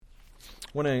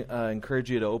I want to encourage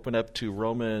you to open up to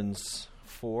Romans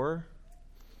 4.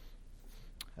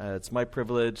 It's my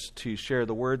privilege to share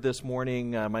the word this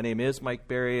morning. My name is Mike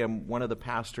Berry. I'm one of the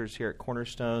pastors here at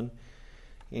Cornerstone,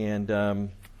 and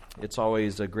it's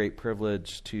always a great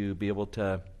privilege to be able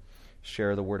to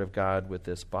share the word of God with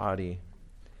this body.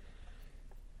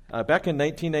 Back in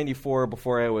 1994,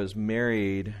 before I was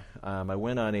married, I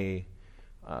went on a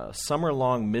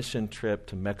summer-long mission trip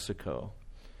to Mexico.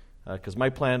 Because my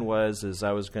plan was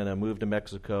I was going to move to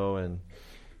Mexico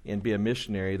and be a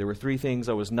missionary. There were three things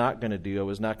I was not going to do. I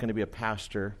was not going to be a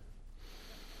pastor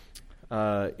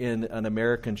in an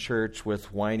American church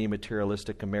with whiny,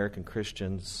 materialistic American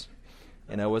Christians,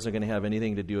 and I wasn't going to have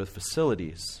anything to do with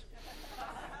facilities.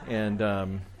 And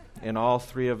all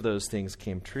three of those things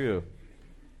came true.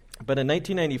 But in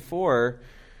 1994,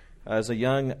 as a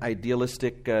young,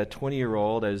 idealistic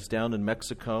 20-year-old, I was down in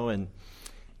Mexico and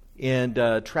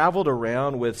traveled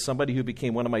around with somebody who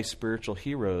became one of my spiritual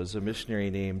heroes, a missionary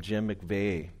named Jim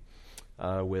McVeigh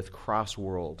with Cross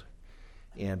World.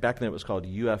 And back then it was called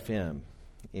UFM.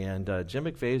 And Jim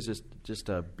McVeigh is just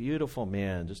a beautiful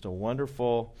man, just a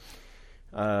wonderful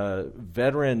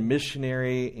veteran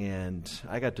missionary. And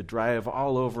I got to drive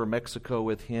all over Mexico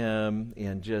with him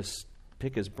and just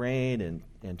pick his brain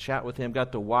and chat with him.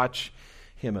 Got to watch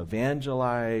him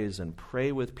evangelize and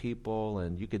pray with people,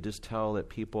 and you could just tell that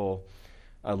people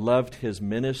loved his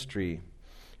ministry.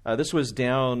 This was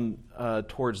down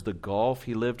towards the Gulf.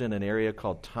 He lived in an area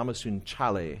called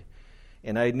Tamazunchale,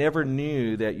 and I never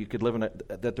knew that you could live in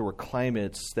that there were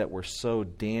climates that were so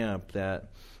damp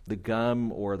that the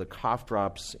gum or the cough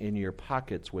drops in your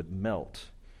pockets would melt.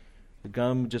 The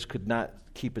gum just could not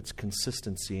keep its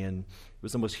consistency, and it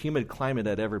was the most humid climate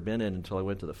I'd ever been in until I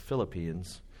went to the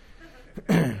Philippines.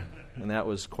 And that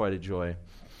was quite a joy.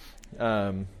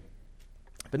 But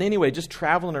anyway, just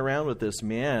traveling around with this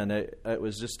man, it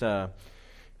was just, I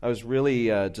was really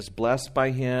just blessed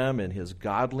by him and his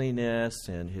godliness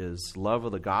and his love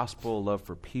of the gospel, love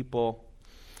for people.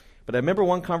 But I remember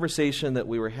one conversation that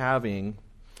we were having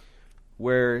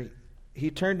where he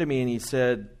turned to me and he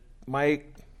said,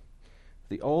 "Mike,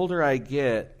 the older I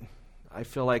get, I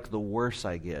feel like the worse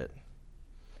I get."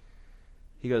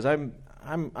 He goes, I'm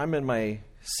in my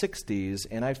 60s,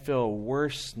 and I feel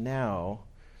worse now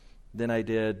than I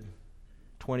did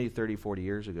 20, 30, 40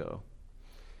 years ago.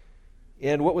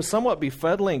 And what was somewhat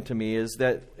befuddling to me is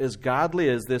that as godly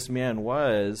as this man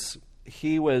was,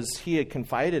 he had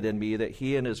confided in me that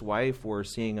he and his wife were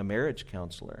seeing a marriage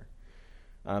counselor,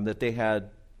 that they had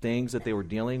things that they were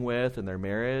dealing with in their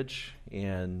marriage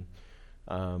and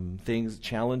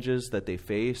challenges that they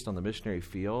faced on the missionary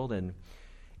field.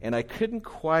 And I couldn't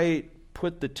quite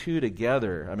put the two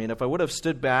together. I mean, if I would have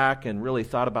stood back and really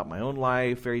thought about my own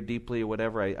life very deeply or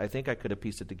whatever, I think I could have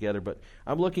pieced it together. But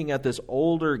I'm looking at this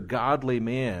older, godly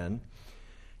man,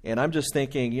 and I'm just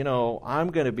thinking, I'm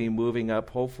going to be moving up,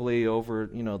 hopefully, over,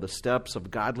 the steps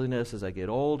of godliness as I get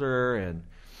older.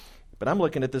 But I'm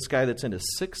looking at this guy that's in his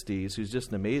 60s, who's just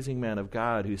an amazing man of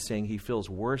God, who's saying he feels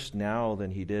worse now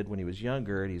than he did when he was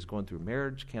younger, and he's going through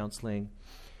marriage counseling.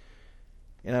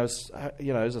 And I was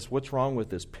just, what's wrong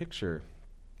with this picture?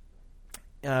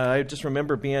 I just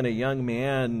remember being a young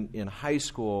man in high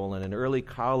school and in early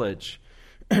college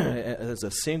as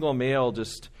a single male,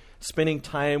 just spending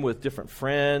time with different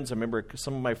friends. I remember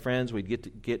some of my friends,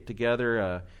 we'd get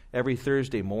together every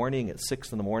Thursday morning at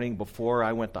 6 in the morning before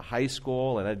I went to high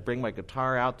school, and I'd bring my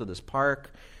guitar out to this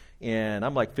park. And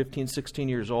I'm like 15, 16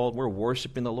 years old. We're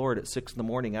worshiping the Lord at 6 in the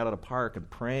morning out at a park and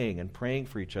praying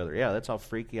for each other. Yeah, that's how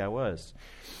freaky I was.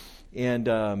 And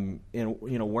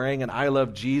wearing an I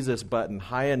Love Jesus button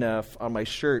high enough on my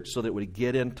shirt so that it would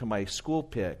get into my school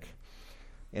pick.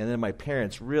 And then my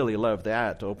parents really loved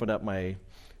that, to open up my,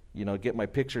 get my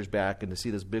pictures back and to see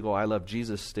this big old I Love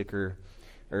Jesus sticker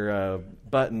or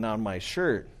button on my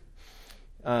shirt.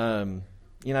 I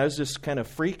was just kind of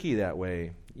freaky that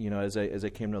way. As I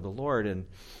came to the Lord,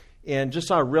 and just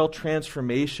saw a real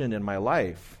transformation in my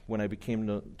life when I became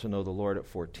to know the Lord at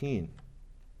 14.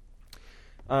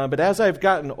 But as I've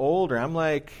gotten older, I'm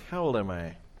like, how old am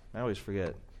I? I always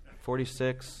forget.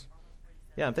 46?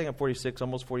 Yeah, I think I'm 46,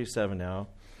 almost 47 now.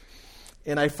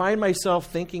 And I find myself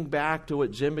thinking back to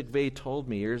what Jim McVeigh told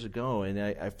me years ago, and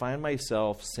I find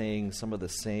myself saying some of the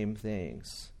same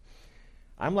things.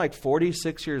 I'm like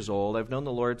 46 years old. I've known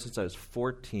the Lord since I was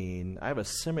 14. I have a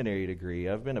seminary degree.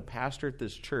 I've been a pastor at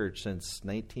this church since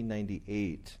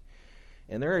 1998.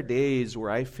 And there are days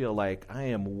where I feel like I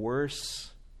am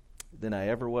worse than I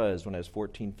ever was when I was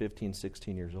 14, 15,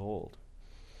 16 years old.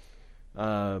 There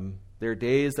are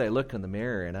days that I look in the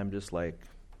mirror and I'm just like,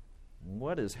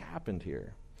 what has happened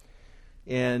here?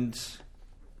 And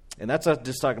And that's not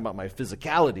just talking about my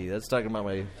physicality. That's talking about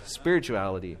my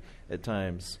spirituality at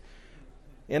times.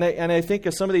 And I think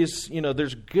of some of these,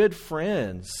 there's good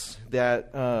friends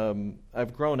that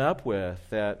I've grown up with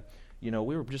that, we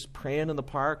were just praying in the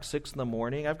park 6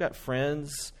 a.m. I've got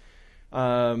friends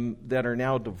that are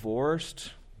now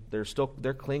divorced.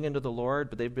 They're clinging to the Lord,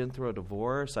 but they've been through a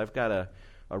divorce. I've got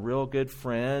a real good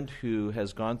friend who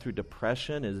has gone through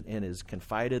depression and is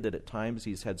confided that at times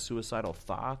he's had suicidal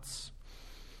thoughts.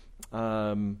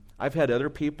 I've had other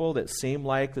people that seem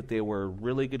like that they were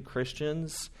really good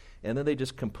Christians, and then they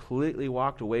just completely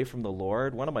walked away from the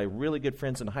Lord. One of my really good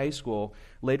friends in high school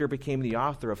later became the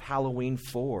author of Halloween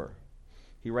 4.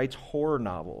 He writes horror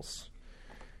novels.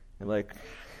 And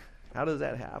how does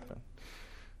that happen?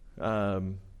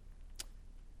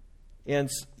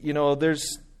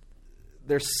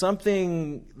 There's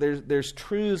something, there's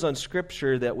truths on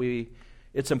Scripture that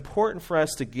it's important for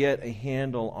us to get a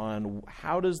handle on.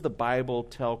 How does the Bible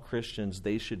tell Christians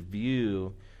they should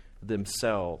view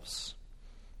themselves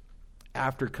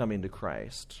after coming to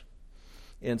Christ?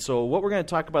 And so what we're going to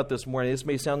talk about this morning, this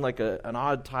may sound like an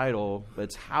odd title, but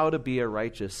it's How to Be a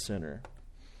Righteous Sinner.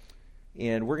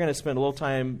 And we're going to spend a little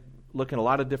time looking at a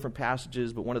lot of different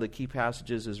passages, but one of the key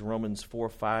passages is Romans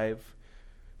 4:5.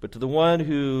 But to the one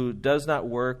who does not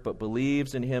work but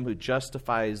believes in him who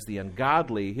justifies the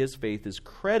ungodly, his faith is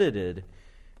credited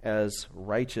as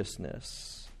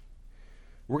righteousness.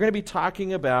 We're going to be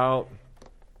talking about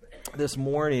this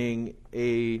morning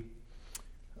a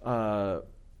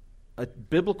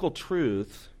biblical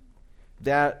truth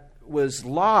that was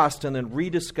lost and then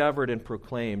rediscovered and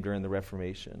proclaimed during the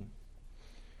Reformation.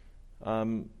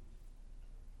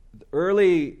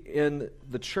 Early in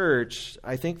the church,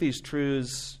 I think these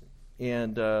truths,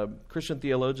 and Christian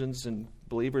theologians and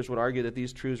believers would argue that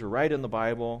these truths are right in the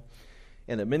Bible,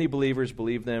 and that many believers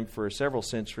believed them for several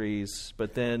centuries.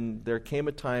 But then there came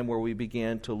a time where we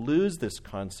began to lose this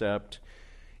concept,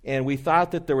 and we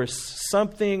thought that there was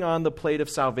something on the plate of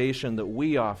salvation that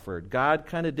we offered. God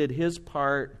kind of did his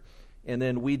part, and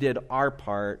then we did our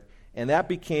part. And that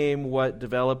became what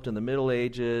developed in the Middle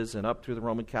Ages and up through the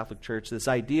Roman Catholic Church, this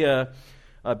idea,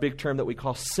 a big term that we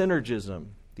call synergism.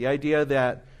 The idea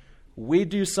that we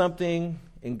do something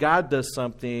and God does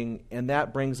something, and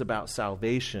that brings about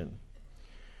salvation.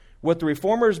 What the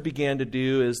Reformers began to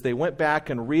do is they went back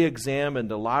and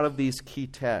re-examined a lot of these key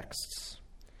texts.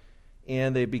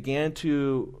 And they began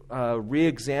to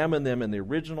re-examine them in the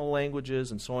original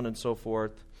languages and so on and so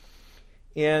forth.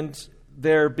 And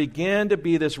there began to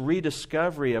be this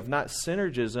rediscovery of not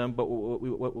synergism, but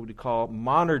what we call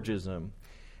monergism.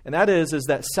 And that is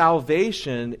that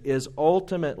salvation is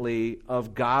ultimately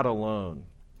of God alone.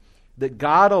 That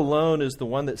God alone is the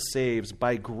one that saves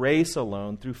by grace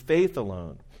alone, through faith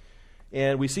alone.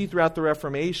 And we see throughout the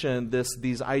Reformation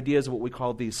these ideas of what we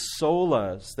call these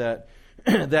solas, that,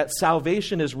 that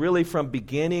salvation is really from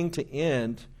beginning to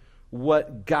end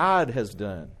what God has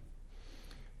done.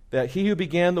 That he who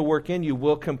began the work in you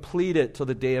will complete it till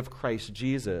the day of Christ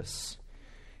Jesus.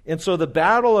 And so the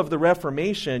battle of the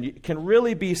Reformation can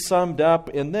really be summed up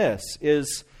in this.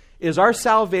 Is our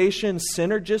salvation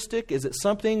synergistic? Is it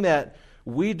something that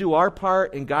we do our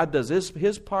part and God does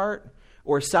his part?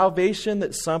 Or salvation that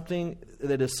is something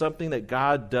that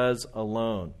God does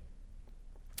alone?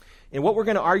 And what we're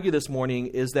going to argue this morning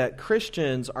is that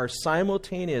Christians are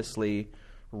simultaneously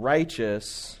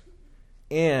righteous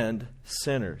and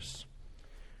sinners.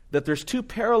 That there's two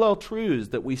parallel truths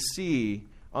that we see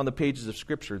on the pages of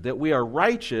Scripture. That we are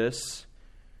righteous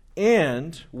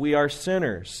and we are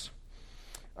sinners.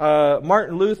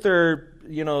 Martin Luther,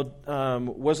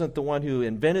 wasn't the one who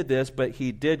invented this, but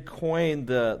he did coin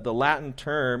the Latin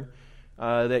term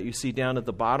that you see down at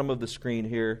the bottom of the screen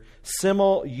here.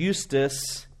 Simul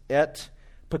justus et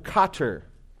peccator.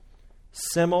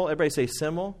 Simul, everybody say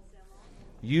simul.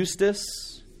 Justus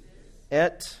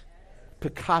et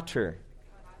peccator.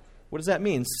 What does that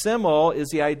mean? Simul is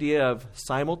the idea of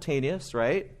simultaneous,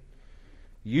 right?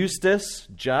 Justus,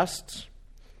 just.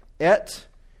 Et,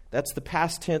 that's the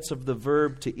past tense of the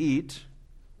verb to eat,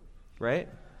 right?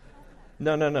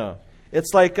 No.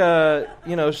 It's like,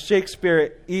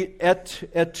 Shakespeare,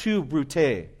 et tu,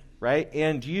 Brute, right?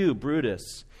 And you,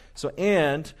 Brutus. So,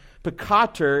 and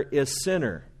peccator is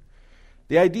sinner.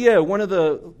 The idea, one of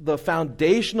the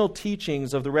foundational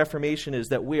teachings of the Reformation is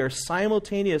that we are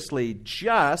simultaneously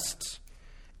just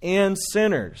and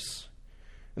sinners.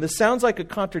 And this sounds like a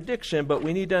contradiction, but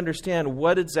we need to understand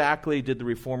what exactly did the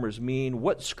Reformers mean,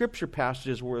 what Scripture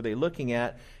passages were they looking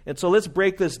at, and so let's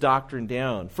break this doctrine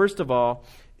down. First of all,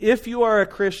 if you are a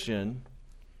Christian,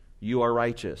 you are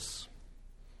righteous.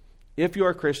 If you are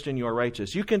a Christian, you are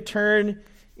righteous. You can turn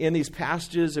in these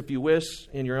passages, if you wish,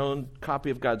 in your own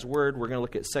copy of God's Word. We're going to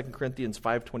look at 2 Corinthians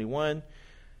 5:21.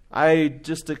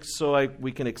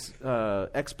 We can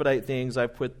expedite things, I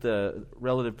put the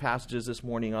relative passages this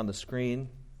morning on the screen.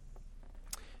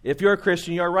 If you're a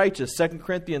Christian, you are righteous. 2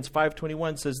 Corinthians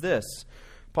 5:21 says this.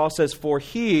 Paul says, "For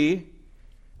he,"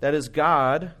 that is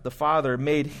God, the Father,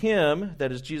 "made him,"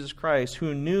 that is Jesus Christ,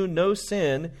 "who knew no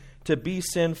sin, to be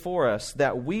sin for us,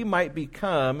 that we might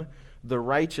become the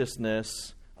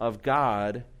righteousness of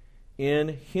God in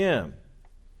him."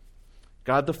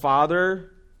 God the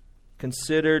Father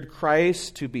considered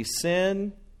Christ to be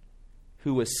sin,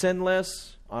 who was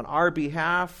sinless, on our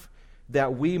behalf,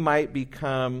 that we might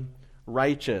become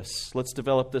righteous. Let's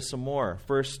develop this some more.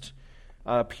 1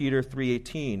 Peter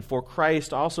 3:18. "For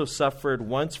Christ also suffered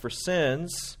once for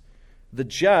sins, the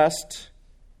just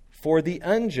for the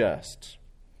unjust."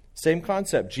 Same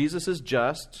concept. Jesus is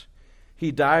just.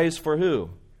 He dies for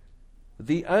who?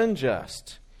 The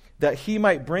unjust, that he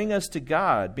might bring us to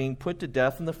God, being put to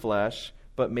death in the flesh,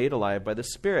 but made alive by the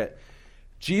Spirit.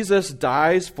 Jesus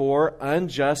dies for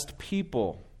unjust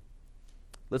people.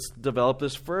 Let's develop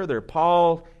this further.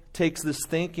 Paul takes this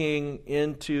thinking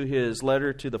into his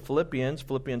letter to the Philippians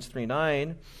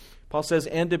 3:9. Paul says,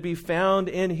 "And to be found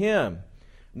in him,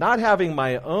 not having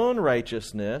my own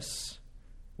righteousness,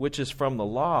 which is from the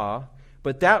law,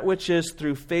 but that which is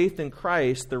through faith in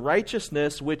Christ, the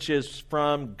righteousness which is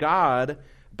from God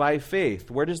by faith."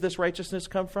 Where does this righteousness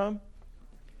come from?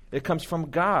 It comes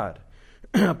from God.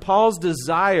 Paul's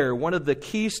desire, one of the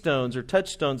keystones or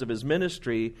touchstones of his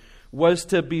ministry, was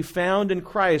to be found in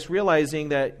Christ, realizing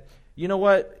that, you know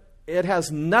what, it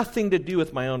has nothing to do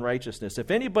with my own righteousness.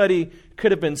 If anybody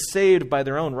could have been saved by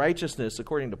their own righteousness,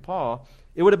 according to Paul,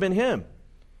 it would have been him,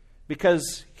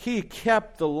 because he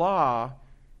kept the law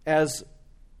as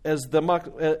an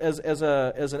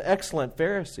excellent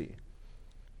Pharisee.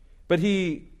 But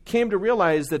he came to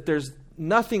realize that there's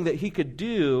nothing that he could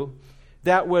do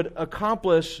that would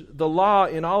accomplish the law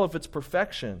in all of its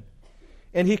perfection.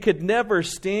 And he could never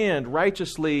stand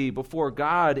righteously before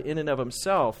God in and of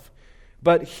himself.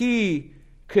 But he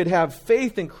could have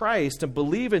faith in Christ and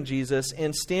believe in Jesus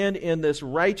and stand in this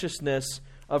righteousness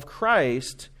of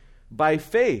Christ by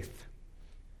faith,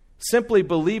 simply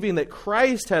believing that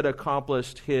Christ had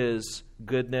accomplished his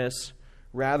goodness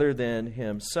rather than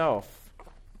himself.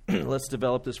 Let's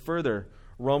develop this further.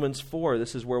 Romans 4,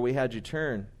 this is where we had you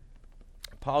turn.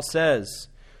 Paul says,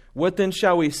 "What then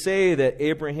shall we say that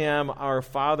Abraham our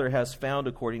father has found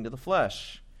according to the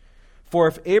flesh? For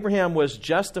if Abraham was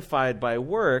justified by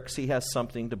works, he has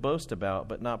something to boast about,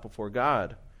 but not before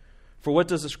God. For what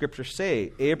does the Scripture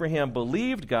say? Abraham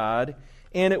believed God,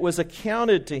 and it was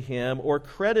accounted to him or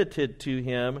credited to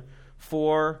him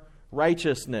for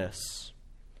righteousness."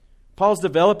 Paul's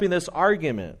developing this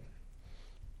argument.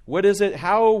 What is it?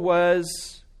 How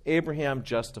was Abraham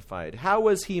justified? How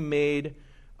was he made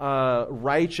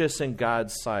righteous in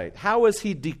God's sight? How was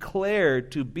he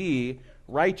declared to be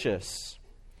righteous?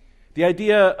 The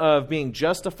idea of being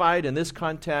justified in this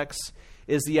context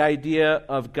is the idea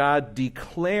of God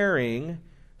declaring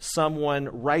someone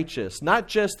righteous. Not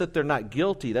just that they're not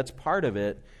guilty, that's part of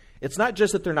it. It's not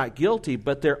just that they're not guilty,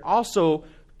 but they're also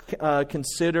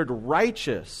considered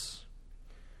righteous.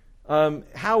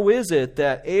 How is it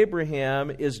that Abraham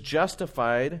is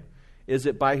justified? Is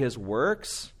it by his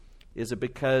works? Is it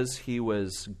because he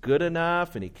was good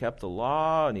enough and he kept the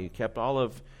law and he kept all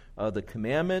of the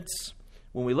commandments?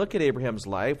 When we look at Abraham's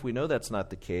life, we know that's not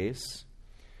the case.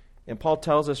 And Paul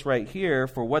tells us right here,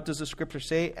 for what does the Scripture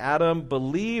say? Adam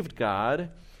believed God,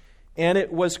 and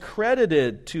it was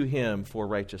credited to him for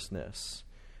righteousness.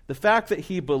 The fact that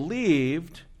he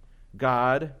believed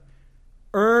God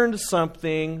earned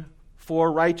something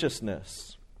for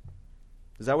righteousness.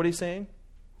 Is that what he's saying?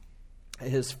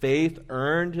 His faith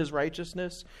earned his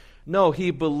righteousness? No,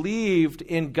 he believed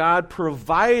in God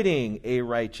providing a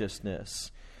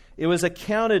righteousness. It was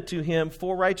accounted to him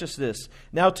for righteousness.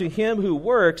 Now to him who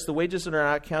works, the wages are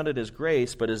not counted as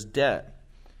grace, but as debt.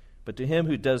 But to him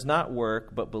who does not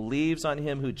work, but believes on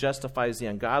him who justifies the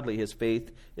ungodly, his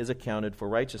faith is accounted for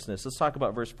righteousness. Let's talk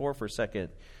about verse 4 for a second.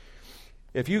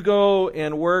 If you go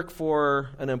and work for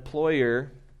an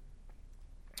employer,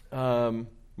 one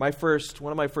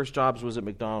of my first jobs was at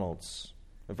McDonald's.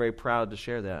 I'm very proud to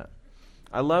share that.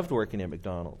 I loved working at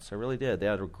McDonald's. I really did. They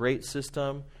had a great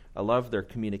system. I loved their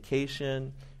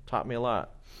communication. Taught me a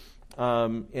lot.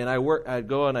 And I'd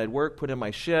go and I'd work, put in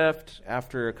my shift.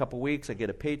 After a couple weeks, I'd get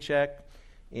a paycheck.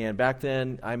 And back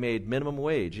then, I made minimum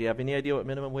wage. You have any idea what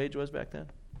minimum wage was back then?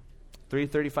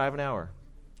 $3.35 an hour.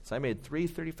 So I made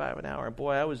 $3.35 an hour. And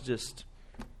boy, I was just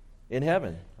in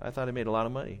heaven. I thought I made a lot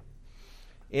of money.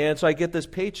 And so I get this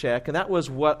paycheck, and that was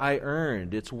what I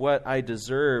earned. It's what I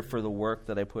deserve for the work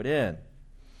that I put in.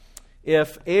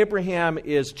 If Abraham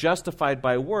is justified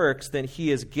by works, then he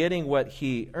is getting what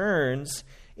he earns,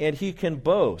 and he can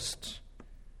boast.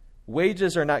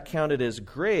 Wages are not counted as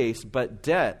grace, but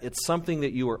debt. It's something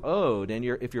that you are owed, and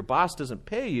if your boss doesn't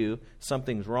pay you,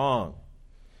 something's wrong.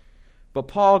 But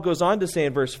Paul goes on to say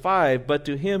in verse 5, but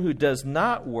to him who does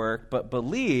not work but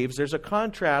believes, there's a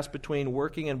contrast between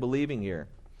working and believing here.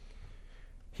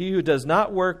 He who does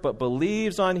not work but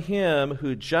believes on him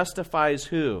who justifies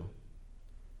who?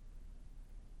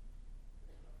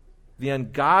 The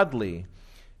ungodly.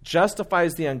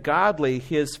 Justifies the ungodly,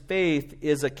 his faith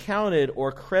is accounted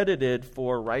or credited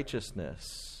for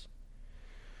righteousness.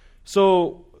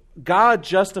 So God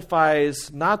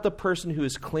justifies not the person who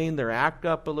has cleaned their act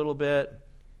up a little bit.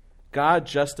 God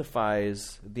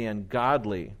justifies the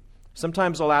ungodly.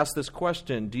 Sometimes I'll ask this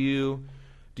question, do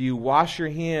you wash your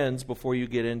hands before you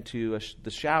get into the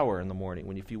shower in the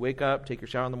morning? If you wake up, take your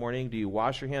shower in the morning, do you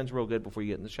wash your hands real good before you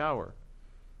get in the shower?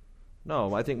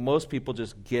 No, I think most people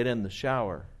just get in the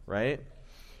shower, right?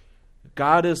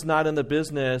 God is not in the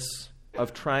business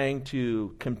of trying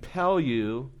to compel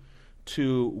you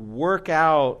to work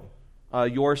out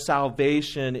your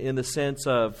salvation in the sense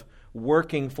of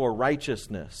working for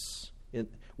righteousness,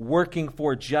 working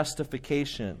for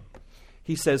justification.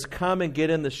 He says, come and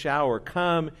get in the shower.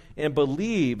 Come and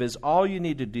believe is all you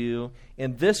need to do,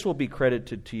 and this will be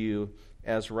credited to you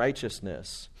as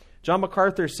righteousness. John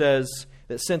MacArthur says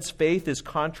that since faith is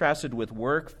contrasted with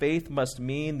work, faith must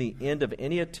mean the end of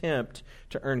any attempt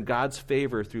to earn God's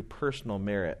favor through personal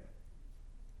merit.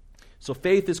 So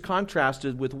faith is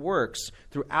contrasted with works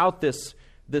throughout this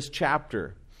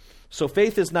chapter. So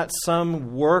faith is not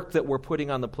some work that we're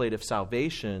putting on the plate of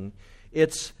salvation.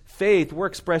 It's faith. We're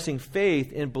expressing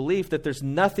faith in belief that there's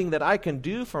nothing that I can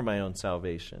do for my own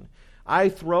salvation. I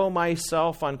throw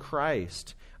myself on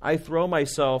Christ. I throw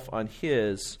myself on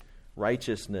His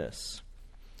righteousness.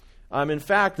 In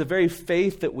fact, the very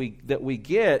faith that we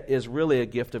get is really a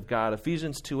gift of God.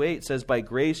 Ephesians 2:8 says, by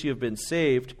grace you have been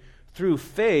saved through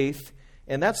faith,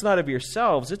 and that's not of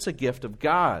yourselves, it's a gift of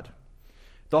God.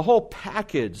 The whole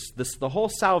package, the whole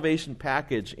salvation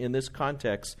package in this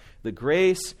context, the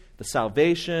grace, the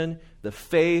salvation, the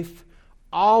faith,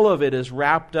 all of it is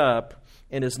wrapped up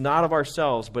and is not of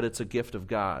ourselves, but it's a gift of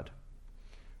God.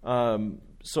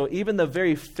 So even the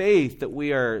very faith that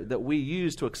we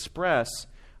use to express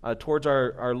towards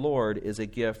our Lord is a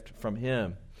gift from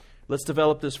Him. Let's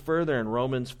develop this further in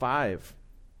Romans 5.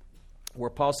 Where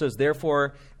Paul says,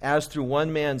 therefore, as through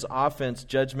one man's offense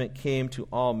judgment came to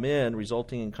all men,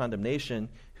 resulting in condemnation.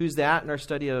 Who's that in our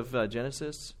study of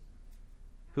Genesis?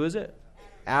 Who is it?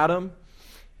 Adam.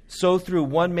 So through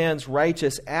one man's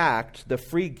righteous act, the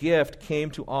free gift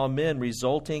came to all men,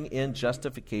 resulting in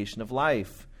justification of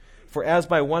life. For as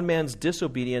by one man's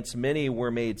disobedience many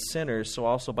were made sinners, so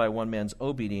also by one man's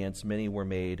obedience many were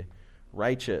made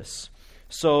righteous.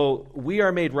 So we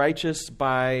are made righteous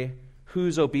by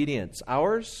whose obedience?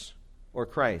 Ours or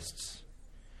Christ's?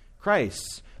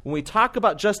 Christ's. When we talk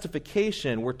about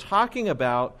justification, we're talking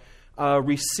about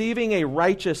receiving a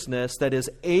righteousness that is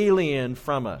alien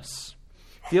from us.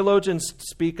 Theologians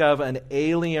speak of an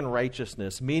alien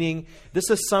righteousness, meaning this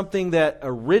is something that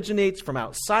originates from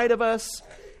outside of us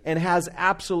and has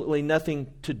absolutely nothing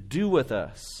to do with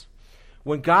us.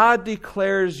 When God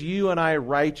declares you and I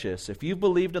righteous, if you've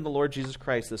believed in the Lord Jesus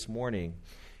Christ this morning,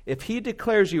 if He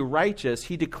declares you righteous,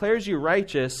 He declares you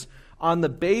righteous on the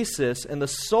basis and the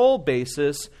sole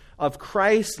basis of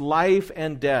Christ's life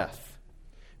and death.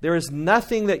 There is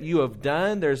nothing that you have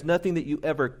done, there's nothing that you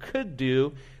ever could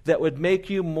do that would make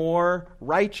you more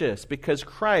righteous, because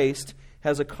Christ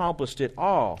has accomplished it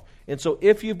all. And so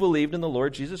if you believed in the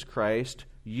Lord Jesus Christ,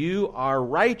 you are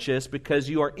righteous because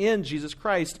you are in Jesus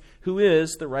Christ, who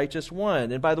is the righteous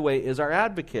one, and by the way, is our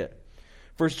advocate.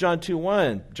 1 John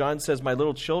 2:1, John says, my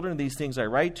little children, these things I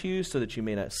write to you so that you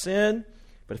may not sin.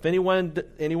 But if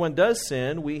anyone does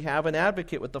sin, we have an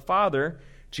advocate with the Father,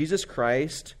 Jesus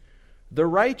Christ, the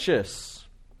righteous.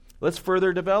 Let's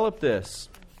further develop this.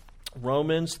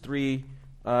 Romans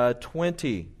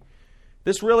 3:20.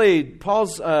 This really,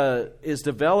 Paul's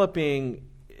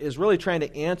is really trying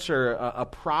to answer a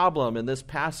problem in this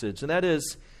passage, and that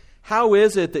is, how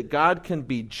is it that God can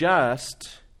be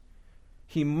just?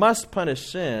 He must punish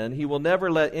sin. He will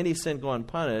never let any sin go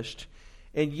unpunished.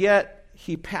 And yet,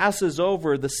 He passes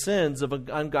over the sins of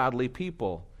ungodly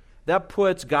people. That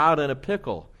puts God in a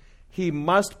pickle. He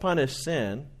must punish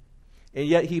sin, and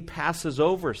yet He passes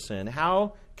over sin.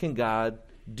 How can God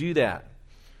do that?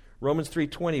 Romans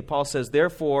 3:20, Paul says,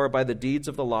 "Therefore, by the deeds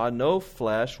of the law, no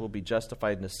flesh will be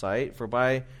justified in his sight, for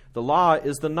by the law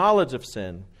is the knowledge of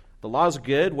sin." The law is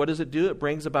good. What does it do? It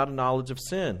brings about a knowledge of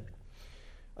sin.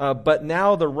 But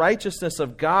now the righteousness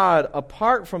of God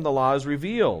apart from the law is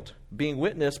revealed, being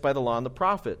witnessed by the law and the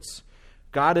prophets.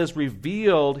 God has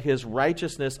revealed his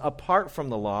righteousness apart from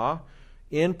the law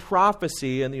in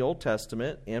prophecy in the Old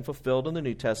Testament and fulfilled in the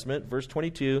New Testament. Verse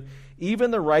 22,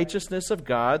 even the righteousness of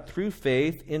God through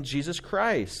faith in Jesus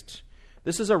Christ.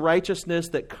 This is a righteousness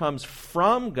that comes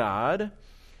from God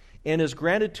and is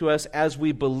granted to us as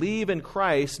we believe in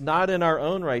Christ, not in our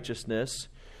own righteousness,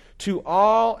 to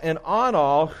all and on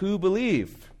all who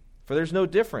believe. For there's no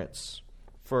difference.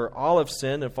 For all have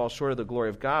sinned and fall short of the glory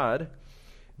of God,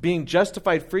 being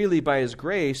justified freely by his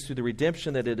grace through the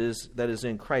redemption that is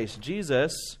in Christ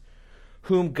Jesus,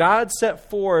 whom God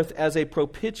set forth as a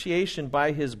propitiation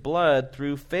by his blood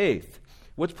through faith.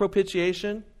 What's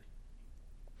propitiation?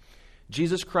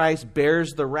 Jesus Christ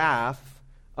bears the wrath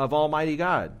of Almighty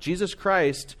God. Jesus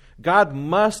Christ, God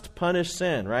must punish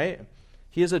sin, right?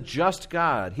 He is a just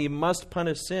God. He must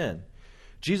punish sin.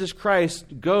 Jesus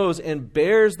Christ goes and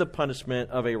bears the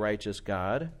punishment of a righteous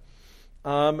God.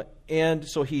 And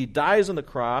so he dies on the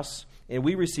cross, and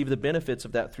we receive the benefits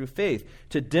of that through faith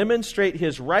to demonstrate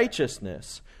his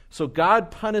righteousness. So God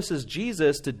punishes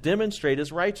Jesus to demonstrate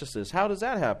his righteousness. How does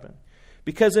that happen?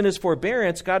 Because in his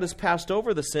forbearance, God has passed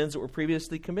over the sins that were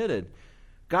previously committed.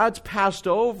 God's passed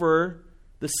over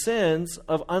the sins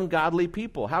of ungodly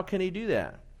people. How can he do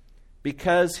that?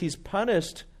 Because he's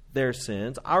punished their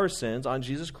sins, our sins, on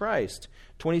Jesus Christ.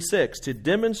 26, to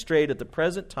demonstrate at the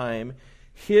present time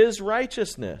his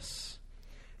righteousness,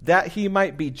 that he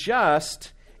might be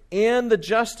just and the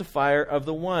justifier of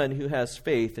the one who has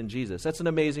faith in Jesus. That's an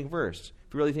amazing verse,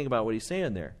 if you really think about what he's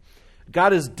saying there.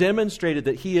 God has demonstrated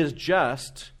that he is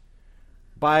just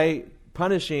by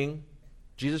punishing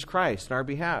Jesus Christ on our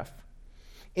behalf.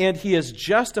 And he has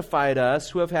justified us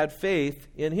who have had faith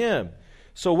in him.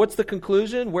 So what's the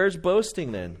conclusion? Where's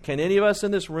boasting then? Can any of us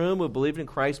in this room who believed in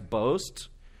Christ boast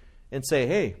and say,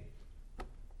 hey,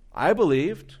 I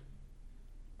believed.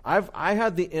 I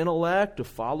had the intellect to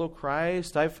follow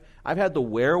Christ. I've had the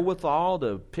wherewithal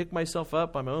to pick myself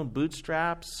up by my own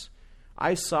bootstraps.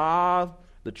 I saw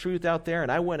the truth out there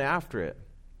and I went after it.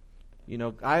 You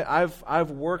know,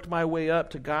 I've worked my way up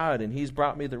to God and he's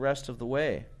brought me the rest of the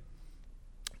way.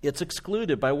 It's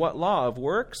excluded by what law? Of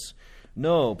works?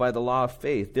 No, by the law of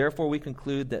faith. Therefore we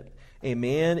conclude that a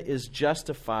man is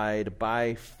justified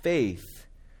by faith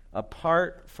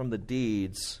apart from the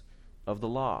deeds of the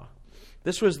law.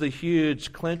 This was the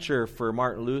huge clincher for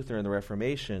Martin Luther in the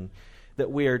Reformation,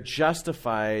 that we are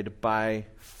justified by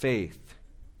faith.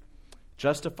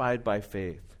 Justified by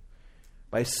faith.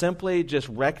 By simply just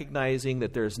recognizing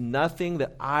that there's nothing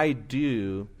that I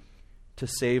do to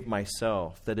save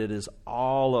myself, that it is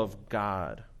all of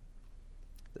God.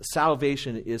 That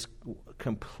salvation is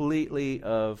completely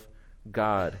of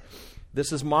God.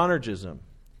 This is monergism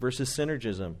versus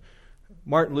synergism.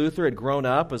 Martin Luther had grown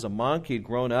up as a monk. He'd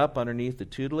grown up underneath the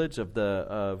tutelage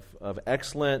of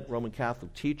excellent Roman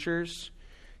Catholic teachers.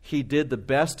 He did the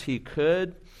best he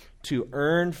could to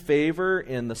earn favor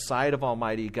in the sight of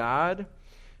Almighty God.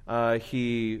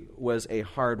 He was a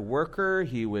hard worker.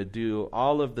 He would do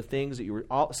all of the things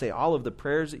that say all of the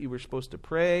prayers that you were supposed to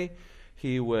pray.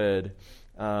 He would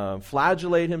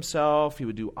flagellate himself. He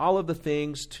would do all of the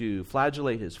things to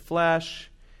flagellate his flesh.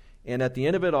 And at the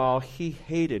end of it all, he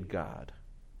hated God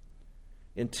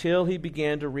until he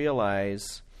began to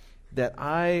realize that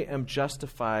I am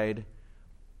justified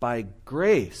by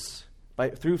grace,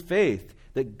 through faith,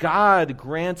 that God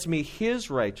grants me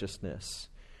his righteousness.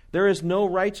 There is no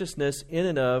righteousness in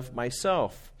and of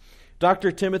myself.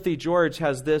 Dr. Timothy George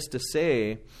has this to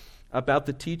say about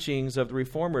the teachings of the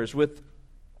Reformers. With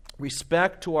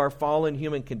respect to our fallen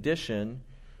human condition,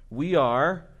 we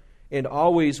are and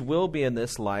always will be in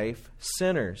this life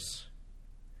sinners.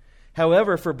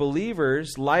 However, for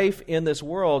believers, life in this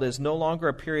world is no longer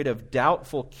a period of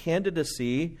doubtful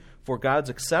candidacy for God's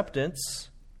acceptance.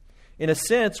 In a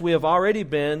sense, we have already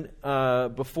been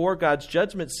before God's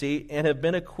judgment seat and have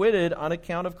been acquitted on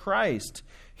account of Christ.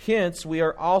 Hence, we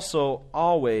are also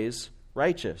always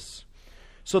righteous.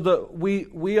 So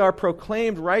we are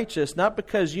proclaimed righteous not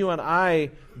because you and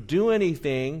I do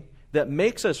anything that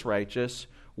makes us righteous.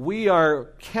 We are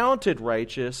counted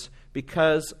righteous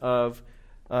because of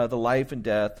the life and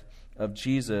death of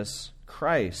Jesus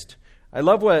Christ. I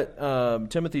love what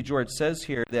Timothy George says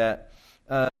here, that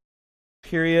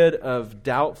period of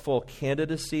doubtful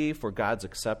candidacy for God's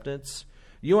acceptance.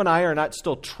 You and I are not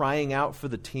still trying out for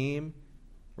the team,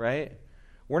 right?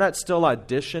 We're not still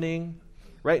auditioning.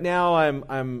 Right now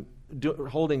I'm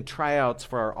holding tryouts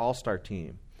for our all-star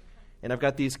team. And I've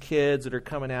got these kids that are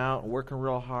coming out and working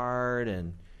real hard,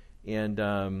 and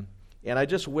I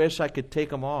just wish I could take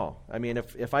them all. I mean,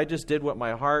 if I just did what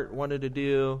my heart wanted to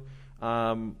do,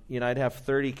 I'd have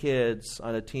 30 kids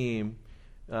on a team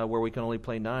where we can only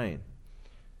play 9.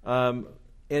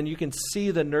 And you can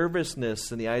see the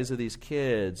nervousness in the eyes of these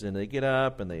kids, and they get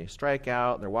up and they strike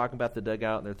out, and they're walking back the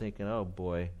dugout, and they're thinking, oh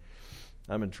boy,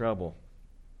 I'm in trouble.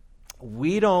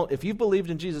 If you've believed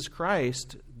in Jesus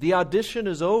Christ, the audition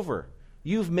is over.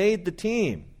 You've made the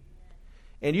team.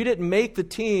 And you didn't make the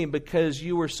team because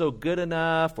you were so good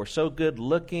enough or so good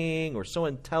looking or so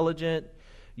intelligent.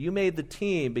 You made the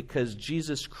team because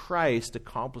Jesus Christ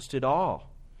accomplished it all.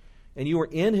 And you were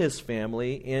in his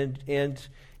family, and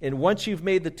once you've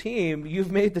made the team,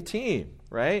 you've made the team,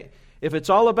 right? If it's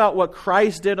all about what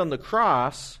Christ did on the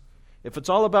cross, if it's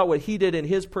all about what he did in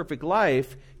his perfect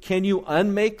life, can you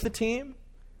unmake the team?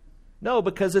 No,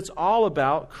 because it's all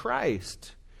about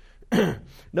Christ.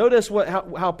 Notice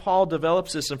how Paul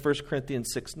develops this in 1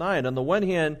 Corinthians 6:9. On the one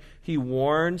hand, he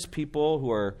warns people who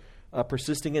are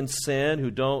persisting in sin,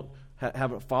 who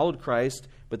haven't followed Christ.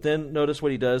 But then notice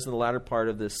what he does in the latter part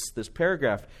of this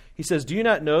paragraph. He says, do you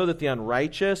not know that the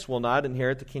unrighteous will not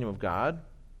inherit the kingdom of God?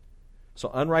 So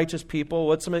unrighteous people,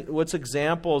 what's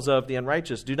examples of the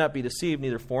unrighteous? Do not be deceived,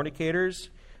 neither fornicators,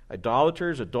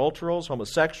 idolaters, adulterers,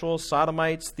 homosexuals,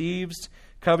 sodomites, thieves,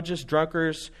 covetous,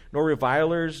 drunkards, nor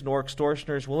revilers, nor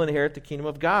extortioners will inherit the kingdom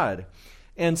of God.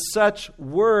 And such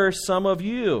were some of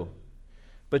you.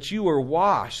 But you were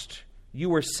washed, you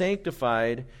were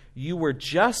sanctified, you were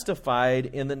justified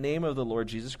in the name of the Lord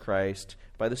Jesus Christ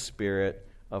by the Spirit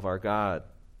of our God.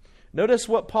 Notice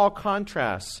what Paul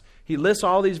contrasts. He lists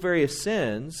all these various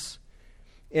sins,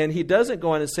 and he doesn't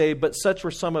go on and say, but such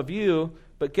were some of you,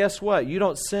 but guess what? You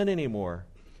don't sin anymore.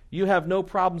 You have no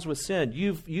problems with sin.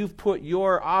 You've put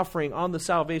your offering on the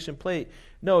salvation plate.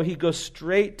 No, he goes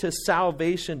straight to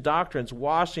salvation doctrines,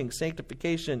 washing,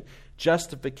 sanctification,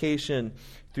 justification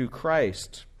through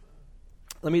Christ.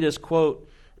 Let me just quote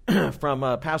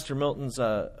from Pastor Milton's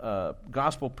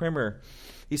gospel primer.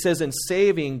 He says, in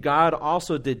saving, God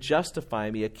also did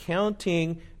justify me,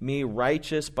 accounting me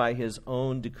righteous by his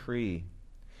own decree,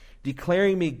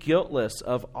 declaring me guiltless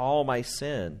of all my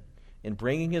sin, and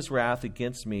bringing his wrath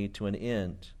against me to an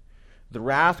end. This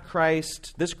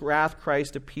wrath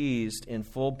Christ appeased in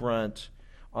full brunt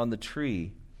on the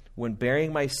tree. When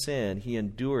bearing my sin, he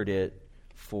endured it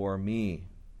for me.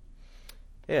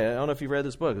 Yeah, I don't know if you've read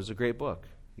this book. It's a great book.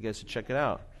 You guys should check it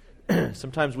out.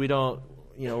 Sometimes we don't,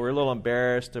 we're a little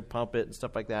embarrassed to pump it and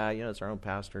stuff like that. It's our own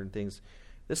pastor and things.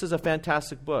 This is a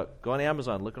fantastic book. Go on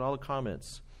Amazon. Look at all the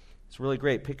comments. It's really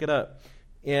great. Pick it up.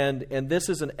 And this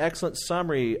is an excellent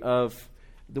summary of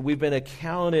that we've been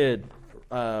accounted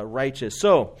righteous.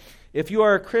 So, if you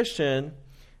are a Christian,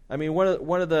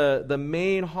 one of the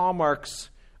main hallmarks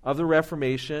of the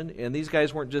Reformation, and these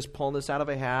guys weren't just pulling this out of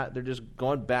a hat, they're just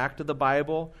going back to the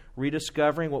Bible,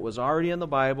 rediscovering what was already in the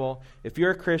Bible. If you're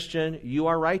a Christian, you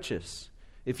are righteous.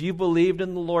 If you believed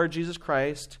in the Lord Jesus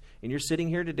Christ, and you're sitting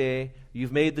here today,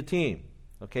 you've made the team.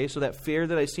 Okay, so that fear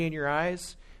that I see in your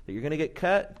eyes, that you're going to get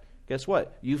cut, guess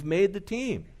what? You've made the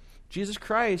team. Jesus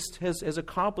Christ has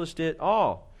accomplished it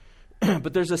all.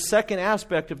 But there's a second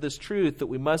aspect of this truth that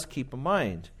we must keep in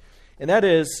mind. And that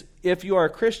is, if you are a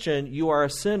Christian, you are a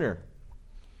sinner.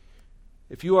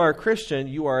 If you are a Christian,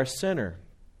 you are a sinner.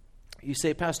 You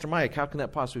say, Pastor Mike, how can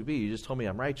that possibly be? You just told me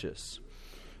I'm righteous.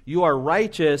 You are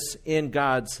righteous in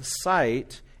God's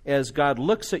sight as God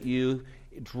looks at you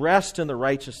dressed in the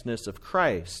righteousness of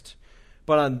Christ.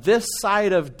 But on this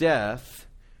side of death,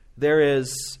 there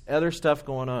is other stuff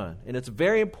going on. And it's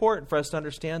very important for us to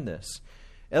understand this.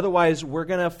 Otherwise, we're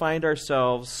going to find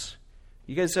ourselves...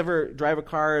 You guys ever drive a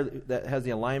car that has the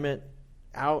alignment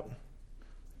out?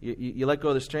 You let go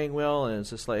of the steering wheel, and it's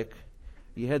just like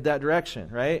you head that direction,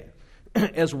 right?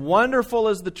 As wonderful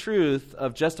as the truth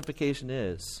of justification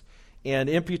is, and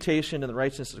imputation in the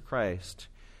righteousness of Christ,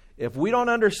 if we don't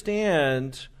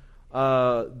understand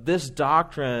this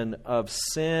doctrine of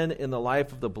sin in the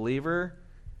life of the believer,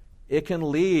 it can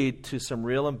lead to some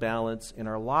real imbalance in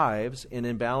our lives and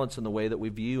imbalance in the way that we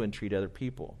view and treat other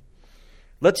people.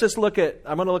 I'm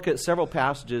going to look at several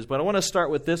passages, but I want to start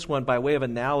with this one by way of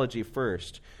analogy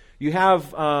first. You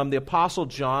have the Apostle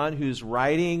John, who's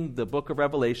writing the book of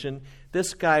Revelation.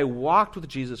 This guy walked with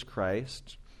Jesus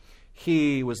Christ.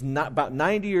 He was about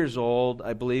 90 years old,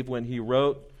 I believe, when he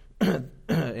wrote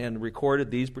and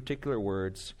recorded these particular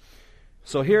words.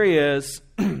 So here he is,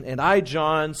 and I,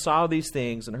 John, saw these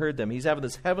things and heard them. He's having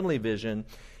this heavenly vision.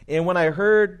 And when I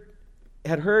heard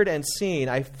had heard and seen,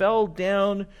 I fell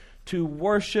down to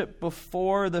worship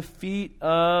before the feet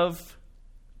of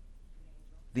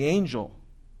the angel,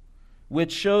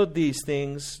 which showed me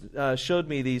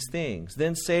these things.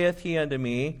 Then saith he unto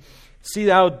me, See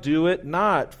thou do it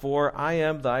not, for I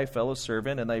am thy fellow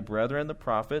servant, and thy brethren the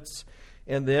prophets,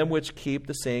 and them which keep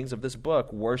the sayings of this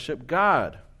book. Worship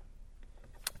God.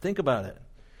 Think about it.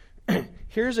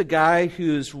 Here's a guy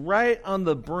who's right on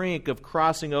the brink of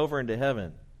crossing over into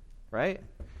heaven, right?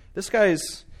 This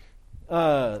guy's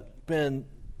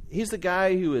he's the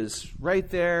guy who is right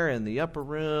there in the upper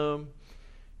room,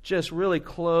 just really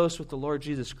close with the Lord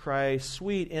Jesus Christ,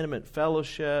 sweet, intimate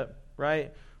fellowship,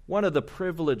 right? One of the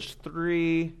privileged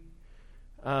three.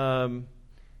 And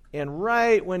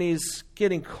right when he's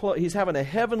getting close, he's having a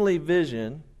heavenly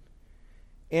vision,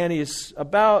 and he's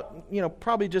about,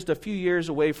 probably just a few years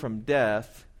away from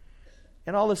death,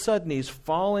 and all of a sudden he's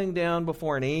falling down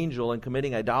before an angel and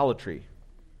committing idolatry.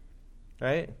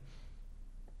 Right?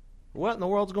 What in the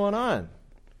world's going on?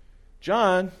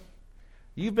 John,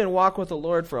 you've been walking with the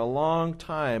Lord for a long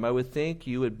time. I would think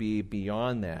you would be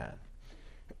beyond that.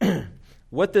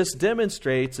 What this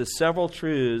demonstrates is several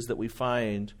truths that we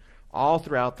find all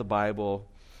throughout the Bible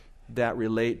that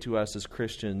relate to us as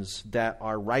Christians that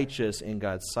are righteous in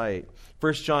God's sight.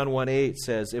 1 John 1:8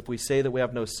 says, if we say that we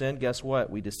have no sin, guess what?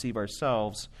 We deceive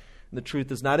ourselves, and the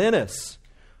truth is not in us.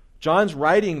 John's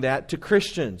writing that to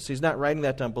Christians. He's not writing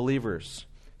that to unbelievers.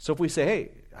 So if we say,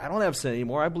 hey, I don't have sin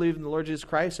anymore. I believe in the Lord Jesus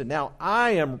Christ, and now I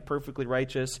am perfectly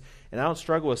righteous, and I don't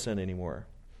struggle with sin anymore.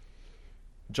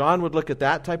 John would look at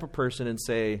that type of person and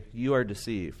say, you are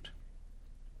deceived.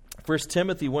 1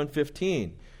 Timothy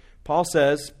 1:15, Paul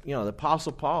says, the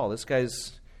Apostle Paul, this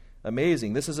guy's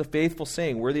amazing. This is a faithful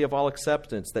saying, worthy of all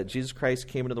acceptance, that Jesus Christ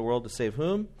came into the world to save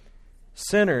whom?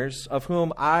 Sinners, of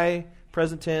whom I,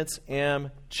 present tense,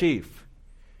 am chief.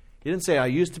 He didn't say, I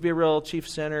used to be a real chief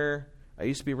sinner, I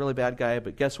used to be a really bad guy,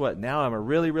 but guess what? Now I'm a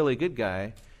really, really good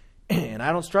guy, and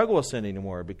I don't struggle with sin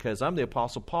anymore because I'm the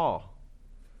Apostle Paul.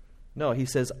 No, he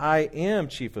says, I am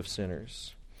chief of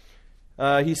sinners.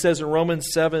 He says in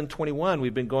Romans 7:21,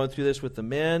 we've been going through this with the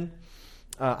men,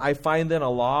 I find then a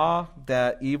law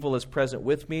that evil is present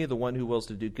with me, the one who wills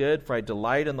to do good, for I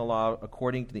delight in the law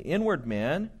according to the inward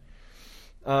man.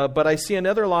 But I see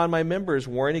another law in my members,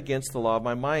 warring against the law of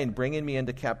my mind, bringing me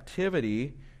into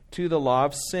captivity to the law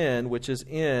of sin, which is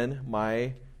in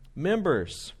my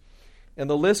members. And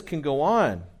the list can go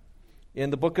on. In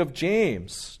the book of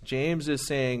James, James is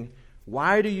saying,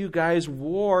 why do you guys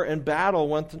war and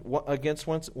battle against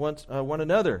one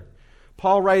another?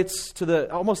 Paul writes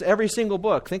to almost every single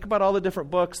book. Think about all the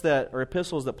different books or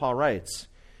epistles that Paul writes.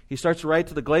 He starts to write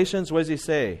to the Galatians. What does he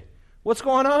say? What's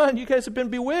going on? You guys have been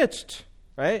bewitched,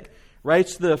 right?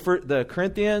 Writes to the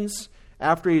Corinthians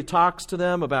after he talks to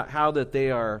them about how that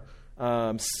they are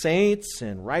saints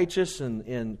and righteous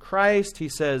in Christ. He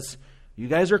says, you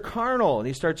guys are carnal, and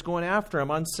he starts going after them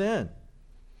on sin.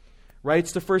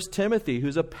 Writes to 1 Timothy,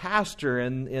 who's a pastor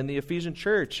in the Ephesian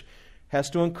church,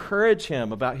 has to encourage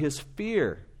him about his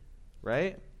fear,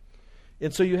 right?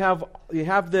 And so you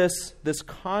have this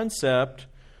concept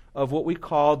of what we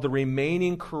call the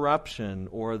remaining corruption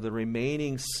or the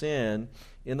remaining sin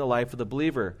in the life of the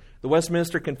believer. The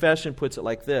Westminster Confession puts it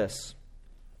like this: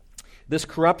 this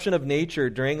corruption of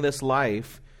nature during this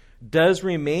life does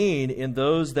remain in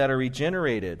those that are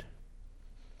regenerated.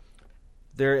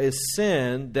 There is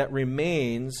sin that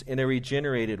remains in a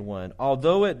regenerated one.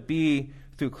 Although it be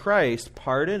through Christ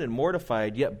pardoned and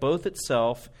mortified, yet both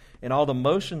itself and all the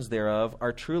motions thereof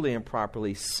are truly and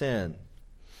properly sin.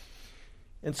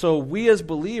 And so we as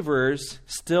believers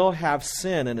still have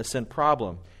sin and a sin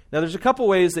problem. Now there's a couple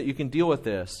ways that you can deal with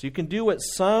this. You can do what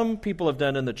some people have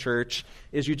done in the church,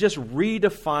 is you just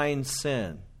redefine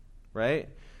sin, right?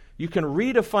 You can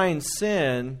redefine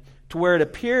sin to where it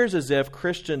appears as if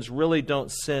Christians really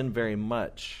don't sin very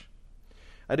much.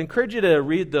 I'd encourage you to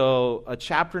read, though, a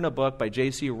chapter in a book by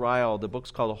J.C. Ryle. The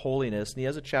book's called Holiness, and he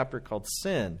has a chapter called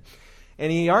Sin. And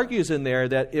he argues in there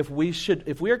that if we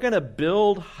are going to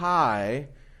build high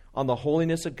on the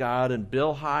holiness of God and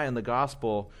build high on the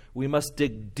gospel, we must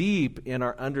dig deep in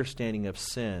our understanding of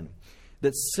sin.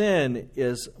 That sin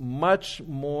is much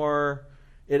more,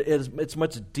 it's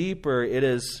much deeper, it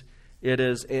is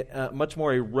much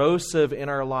more erosive in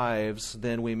our lives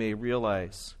than we may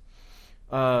realize.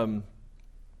 And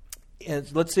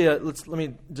let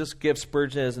me just give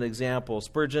Spurgeon as an example.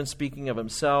 Spurgeon, speaking of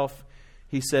himself,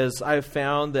 he says, I have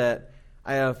found that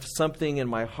I have something in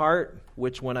my heart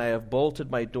which, when I have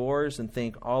bolted my doors and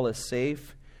think all is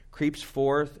safe, creeps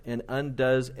forth and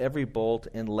undoes every bolt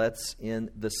and lets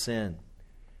in the sin.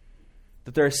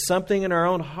 That there's something in our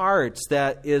own hearts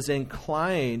that is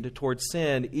inclined towards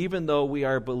sin, even though we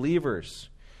are believers.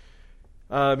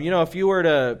 If you were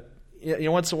to,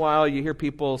 once in a while you hear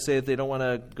people say that they don't want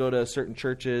to go to certain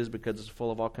churches because it's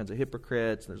full of all kinds of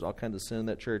hypocrites, and there's all kinds of sin in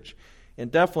that church.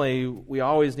 And definitely, we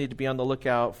always need to be on the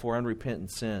lookout for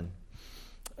unrepentant sin.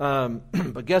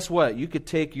 But guess what? You could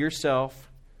take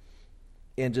yourself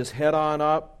and just head on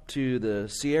up to the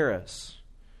Sierras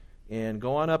and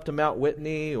go on up to Mount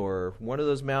Whitney or one of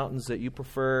those mountains that you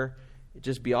prefer.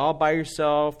 Just be all by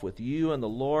yourself with you and the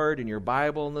Lord and your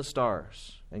Bible and the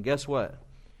stars. And guess what?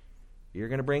 You're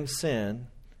going to bring sin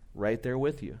right there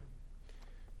with you.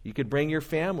 You could bring your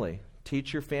family,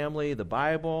 teach your family the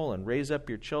Bible and raise up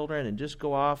your children and just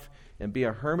go off and be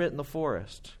a hermit in the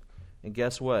forest. And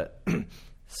guess what?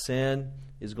 Sin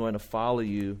is going to follow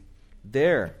you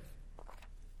there.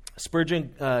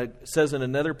 Spurgeon says in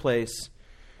another place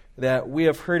that we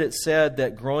have heard it said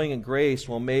that growing in grace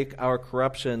will make our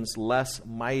corruptions less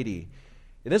mighty.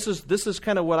 And this is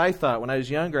kind of what I thought when I was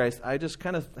younger. I just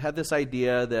kind of had this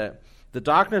idea that the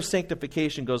doctrine of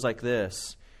sanctification goes like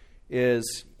this.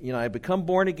 I become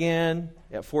born again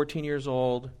at 14 years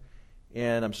old,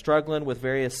 and I'm struggling with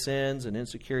various sins and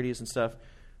insecurities and stuff.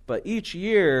 But each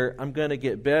year, I'm going to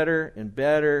get better and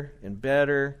better and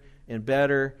better and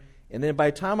better. And then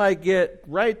by the time I get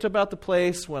right to about the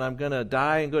place when I'm going to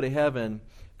die and go to heaven,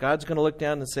 God's going to look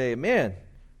down and say, man,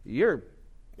 you're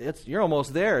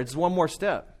almost there. It's one more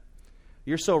step.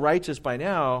 You're so righteous by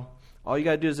now, all you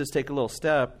got to do is just take a little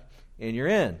step, and you're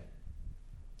in.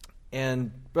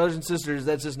 And brothers and sisters,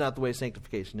 that's just not the way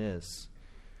sanctification is.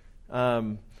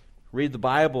 Read the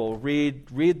Bible.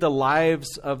 Read the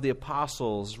lives of the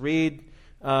apostles. Read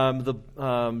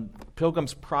the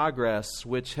Pilgrim's Progress,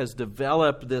 which has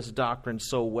developed this doctrine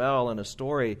so well in a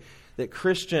story that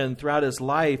Christian, throughout his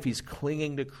life, he's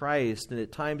clinging to Christ, and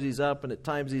at times he's up and at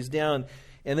times he's down.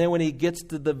 And then when he gets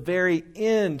to the very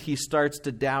end, he starts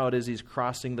to doubt as he's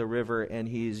crossing the river, and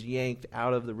he's yanked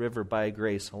out of the river by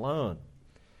grace alone.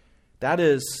 That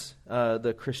is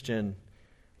the Christian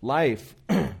life.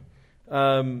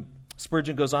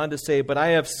 Spurgeon goes on to say, but I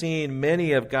have seen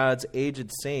many of God's aged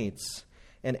saints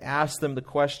and asked them the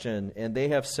question, and they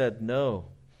have said no.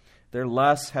 Their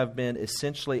lusts have been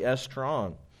essentially as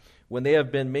strong when they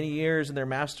have been many years in their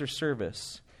master's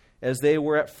service as they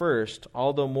were at first,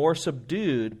 although more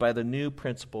subdued by the new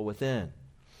principle within.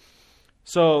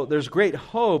 So there's great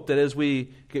hope that as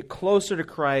we get closer to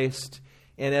Christ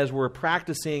and as we're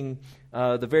practicing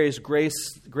the various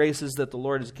graces that the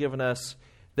Lord has given us,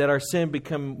 that our sin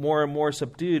become more and more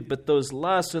subdued. But those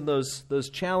lusts and those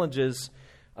challenges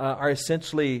are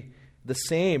essentially the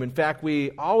same. In fact,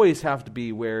 we always have to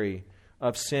be wary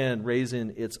of sin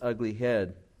raising its ugly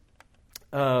head.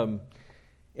 And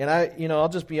I'll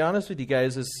just be honest with you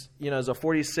guys. As a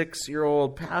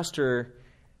 46-year-old pastor,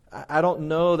 I don't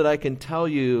know that I can tell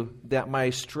you that my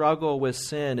struggle with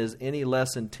sin is any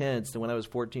less intense than when I was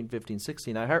 14, 15,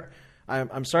 16.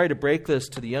 I'm sorry to break this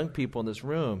to the young people in this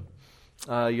room.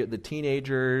 The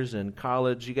teenagers and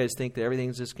college, you guys think that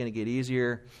everything's just going to get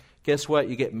easier. Guess what?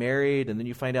 You get married, and then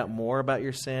you find out more about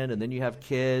your sin, and then you have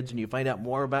kids, and you find out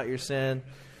more about your sin.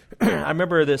 I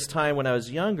remember this time when I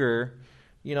was younger.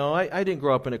 I didn't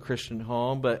grow up in a Christian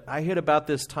home, but I hit about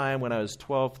this time when I was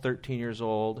 12, 13 years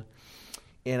old.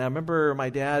 And I remember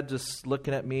my dad just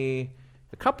looking at me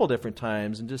a couple different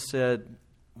times and just said,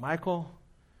 Michael,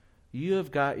 you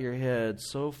have got your head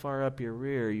so far up your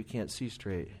rear you can't see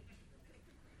straight.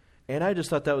 And I just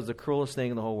thought that was the cruelest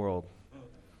thing in the whole world.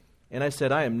 And I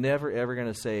said, I am never, ever going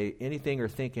to say anything or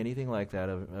think anything like that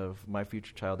of my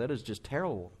future child. That is just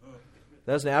terrible.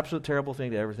 That is an absolute terrible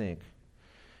thing to ever think.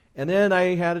 And then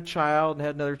I had a child and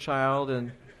had another child,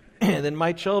 and then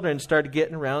my children started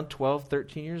getting around 12,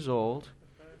 13 years old.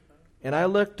 And I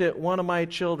looked at one of my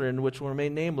children, which will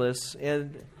remain nameless,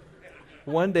 and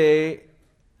one day,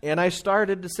 and I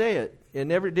started to say it. It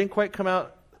didn't quite come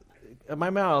out of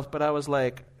my mouth, but I was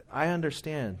like, I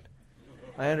understand.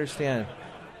 And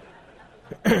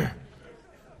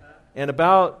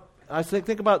I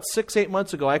think about 6-8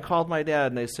 months ago, I called my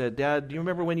dad and I said, Dad, do you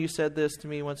remember when you said this to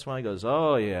me once in a while? He goes,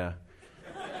 oh, yeah.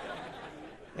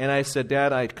 And I said,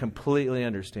 Dad, I completely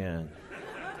understand.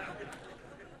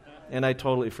 And I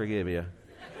totally forgive you.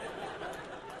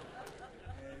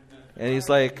 And he's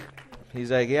like,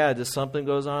 yeah, just something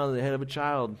goes on in the head of a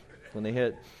child when they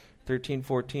hit 13,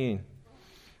 14.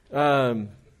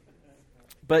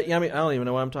 But yeah, I don't even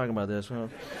know why I'm talking about this.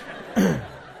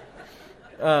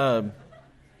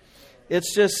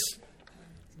 It's just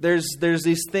there's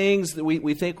these things that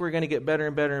we think we're going to get better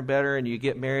and better and better, and you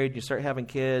get married, you start having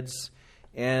kids,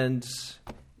 and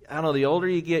I don't know, the older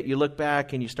you get, you look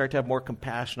back and you start to have more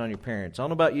compassion on your parents. I don't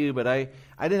know about you, but I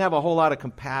didn't have a whole lot of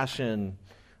compassion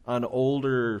on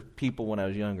older people when I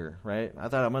was younger, right? I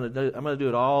thought I'm going to do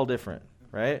it all different,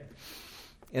 right?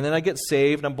 And then I get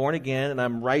saved, I'm born again, and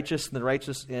I'm righteous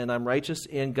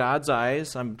in God's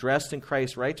eyes. I'm dressed in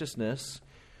Christ's righteousness,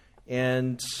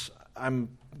 and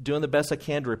I'm doing the best I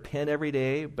can to repent every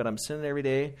day, but I'm sinning every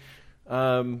day.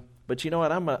 But you know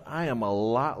what? I am a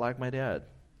lot like my dad.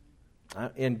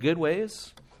 In good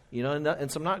ways, and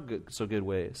some not so good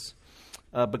ways.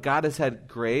 But God has had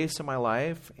grace in my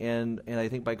life, and I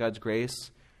think by God's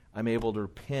grace, I'm able to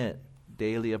repent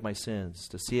daily of my sins,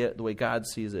 to see it the way God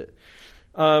sees it.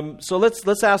 So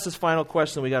let's ask this final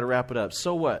question. We got to wrap it up.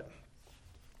 So what?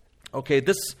 Okay,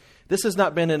 this has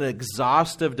not been an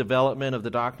exhaustive development of the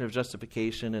doctrine of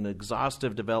justification, an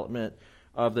exhaustive development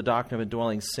of the doctrine of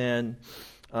indwelling sin.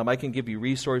 I can give you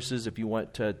resources if you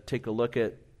want to take a look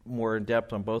at more in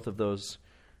depth on both of those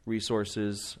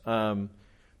resources. But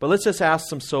let's just ask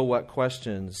some so what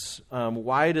questions.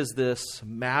 Why does this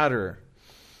matter?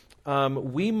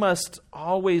 We must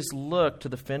always look to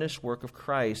the finished work of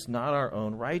Christ, not our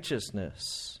own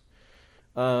righteousness.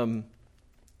 I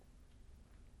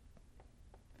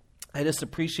just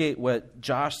appreciate what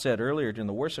Josh said earlier during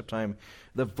the worship time.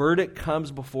 The verdict comes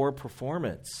before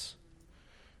performance.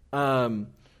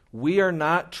 We are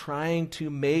not trying to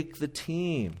make the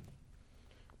team.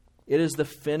 It is the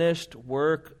finished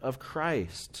work of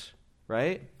Christ,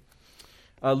 right?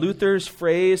 Luther's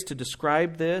phrase to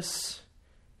describe this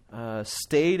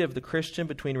state of the Christian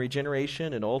between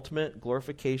regeneration and ultimate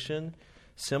glorification,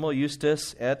 simul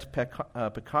justus et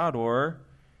peccator,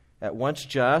 at once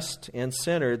just and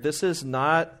sinner. This is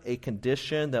not a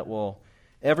condition that will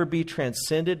ever be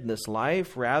transcended in this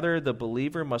life. Rather, the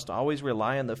believer must always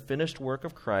rely on the finished work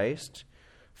of Christ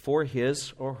for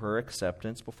his or her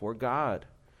acceptance before God.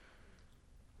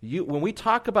 When we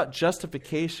talk about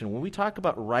justification, when we talk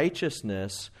about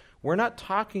righteousness, we're not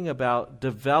talking about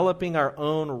developing our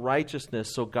own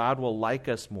righteousness so God will like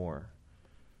us more.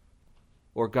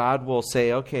 Or God will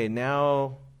say, okay,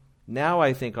 now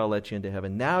I think I'll let you into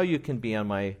heaven. Now you can be in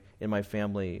my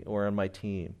family or on my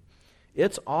team.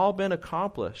 It's all been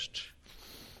accomplished.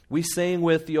 We sang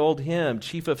with the old hymn,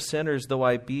 chief of sinners though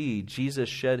I be, Jesus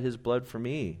shed his blood for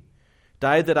me.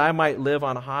 Died that I might live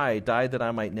on high, died that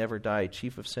I might never die.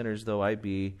 Chief of sinners though I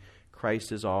be,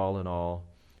 Christ is all in all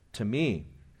to me.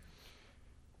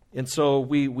 And so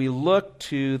we look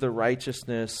to the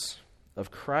righteousness of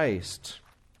Christ.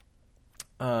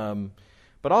 But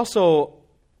also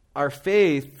our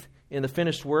faith in the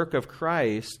finished work of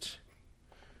Christ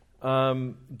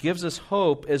gives us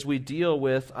hope as we deal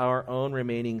with our own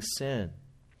remaining sin.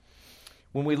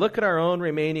 When we look at our own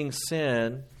remaining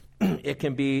sin, it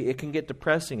can get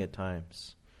depressing at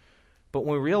times. But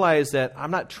when we realize that I'm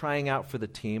not trying out for the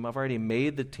team, I've already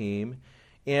made the team,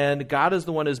 and God is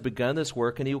the one who has begun this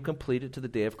work, and he will complete it to the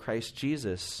day of Christ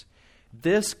Jesus.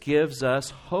 This gives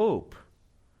us hope.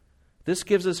 This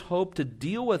gives us hope to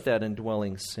deal with that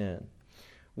indwelling sin.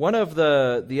 One of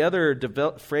the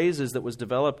other phrases that was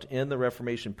developed in the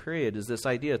Reformation period is this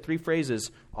idea, 3 phrases,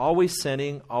 always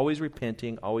sinning, always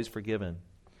repenting, always forgiven.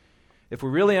 If we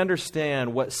really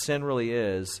understand what sin really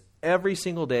is, every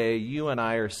single day you and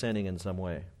I are sinning in some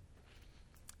way.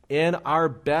 In our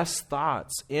best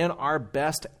thoughts, in our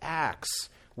best acts,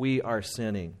 we are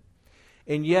sinning.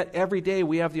 And yet every day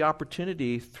we have the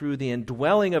opportunity through the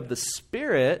indwelling of the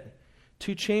Spirit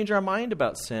to change our mind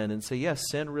about sin and say, yes,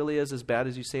 sin really is as bad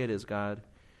as you say it is, God.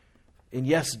 And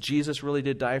yes, Jesus really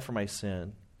did die for my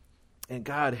sin. And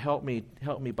God, help me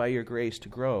by your grace to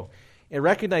grow. And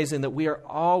recognizing that we are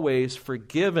always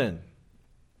forgiven.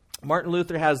 Martin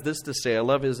Luther has this to say. I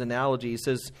love his analogy. He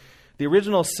says, the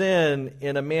original sin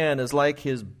in a man is like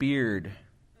his beard,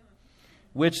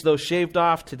 which though shaved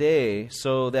off today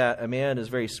so that a man is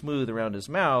very smooth around his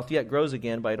mouth, yet grows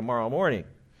again by tomorrow morning.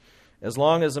 As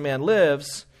long as a man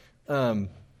lives, why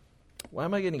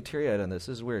am I getting teary-eyed on this?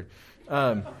 This is weird.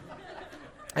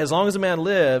 As long as a man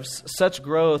lives, such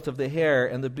growth of the hair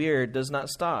and the beard does not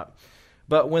stop.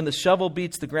 But when the shovel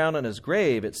beats the ground on his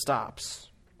grave, it stops.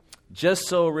 Just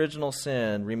so original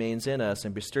sin remains in us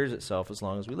and bestirs itself as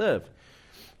long as we live.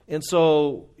 And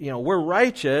so, we're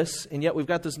righteous, and yet we've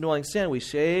got this indwelling sin. We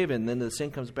shave, and then the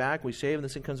sin comes back. We shave, and the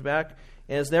sin comes back.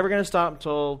 And it's never going to stop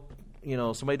until,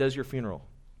 somebody does your funeral.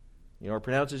 Or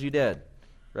pronounces you dead,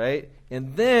 right?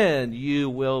 And then you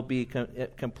will be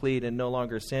complete and no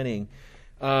longer sinning.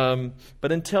 But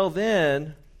until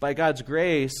then, by God's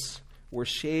grace, we're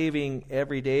shaving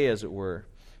every day, as it were.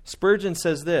 Spurgeon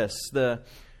says this, the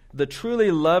the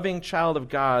truly loving child of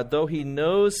God, though he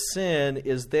knows sin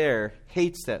is there,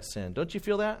 hates that sin. Don't you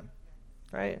feel that?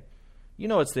 Right? You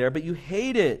know it's there, but you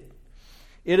hate it.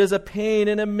 It is a pain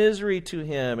and a misery to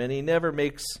him, and he never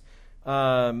makes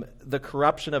the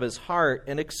corruption of his heart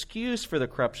an excuse for the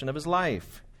corruption of his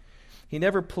life. He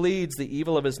never pleads the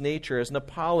evil of his nature as an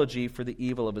apology for the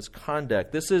evil of his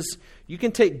conduct. You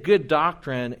can take good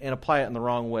doctrine and apply it in the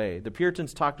wrong way. The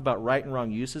Puritans talked about right and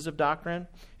wrong uses of doctrine.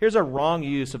 Here's a wrong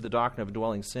use of the doctrine of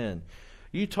indwelling sin.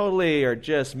 You totally are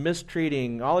just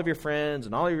mistreating all of your friends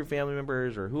and all of your family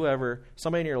members or whoever,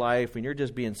 somebody in your life, and you're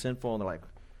just being sinful, and they're like,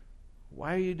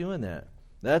 why are you doing that?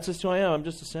 That's just who I am. I'm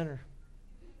just a sinner.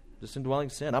 Just indwelling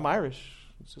sin. I'm Irish.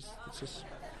 It's just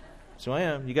who I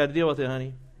am. You got to deal with it,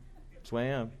 honey. That's who I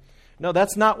am. No,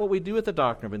 that's not what we do with the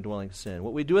doctrine of indwelling sin.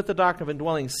 What we do with the doctrine of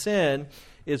indwelling sin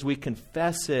is we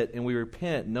confess it and we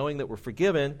repent, knowing that we're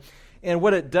forgiven. And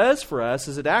what it does for us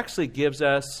is it actually enables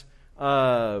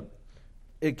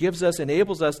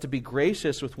us to be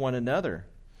gracious with one another.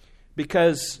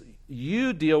 Because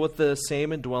you deal with the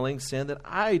same indwelling sin that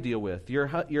I deal with. Your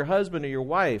husband or your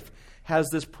wife has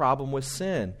this problem with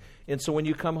sin. And so when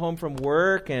you come home from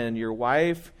work and your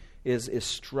wife is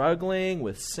struggling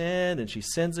with sin and she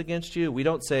sins against you, we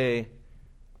don't say,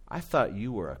 I thought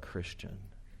you were a Christian.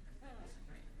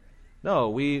 No,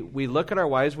 we look at our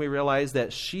wives and we realize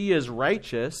that she is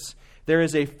righteous. There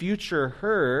is a future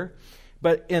her.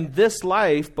 But in this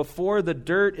life, before the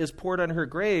dirt is poured on her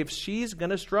grave, she's going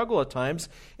to struggle at times.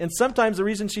 And sometimes the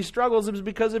reason she struggles is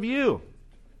because of you.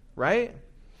 Right?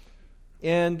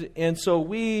 And so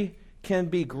we can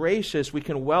be gracious. We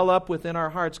can well up within our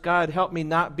hearts. God, help me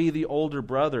not be the older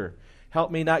brother.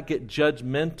 Help me not get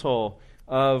judgmental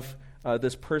of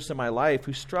this person in my life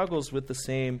who struggles with the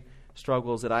same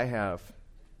struggles that I have.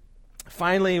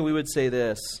 Finally, we would say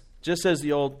this, just as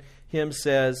the old hymn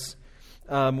says,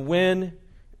 when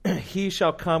he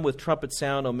shall come with trumpet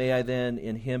sound, O may I then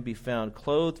in him be found,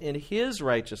 clothed in his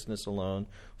righteousness alone,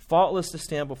 faultless to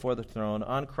stand before the throne.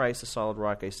 On Christ the solid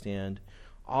rock I stand.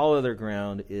 All other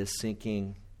ground is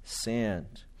sinking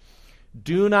sand.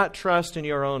 Do not trust in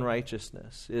your own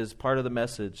righteousness is part of the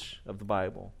message of the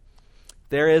Bible.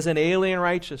 There is an alien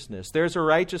righteousness. There's a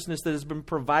righteousness that has been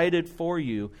provided for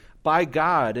you by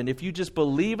God. And if you just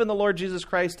believe in the Lord Jesus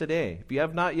Christ today, if you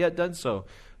have not yet done so,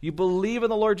 you believe in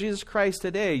the Lord Jesus Christ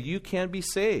today, you can be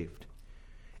saved.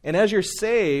 And as you're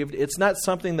saved, it's not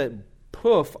something that,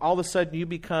 poof, all of a sudden you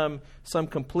become some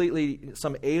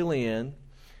alien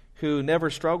who never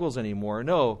struggles anymore.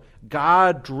 No,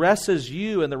 God dresses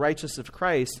you in the righteousness of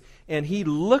Christ, and he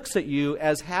looks at you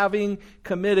as having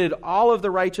committed all of the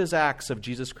righteous acts of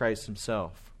Jesus Christ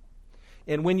himself.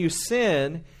 And when you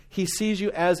sin, he sees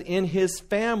you as in his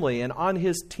family and on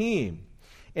his team.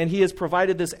 And he has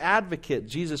provided this advocate,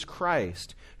 Jesus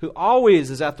Christ, who always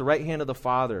is at the right hand of the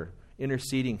Father,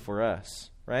 interceding for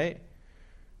us, right?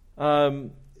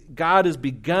 God has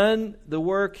begun the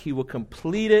work. He will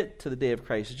complete it to the day of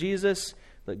Christ Jesus.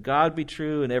 Let God be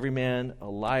true and every man a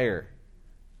liar.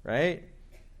 Right?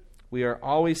 We are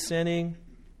always sinning,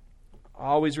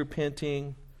 always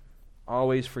repenting,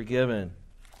 always forgiven.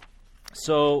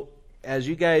 So as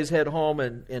you guys head home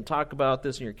and talk about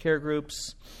this in your care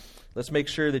groups, let's make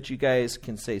sure that you guys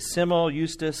can say simul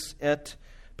justus et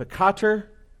peccator,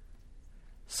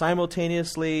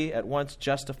 simultaneously at once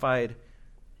justified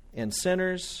and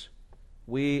sinners.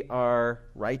 We are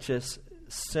righteous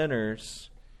sinners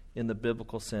in the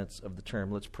biblical sense of the term.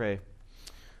 Let's pray.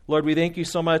 Lord, we thank you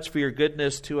so much for your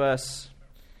goodness to us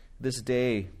this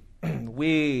day.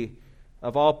 We,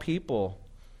 of all people,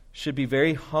 should be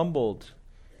very humbled,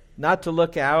 not to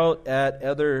look out at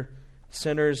other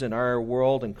sinners in our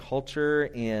world and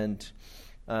culture and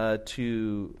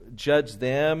to judge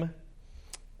them,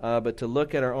 but to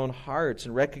look at our own hearts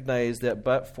and recognize that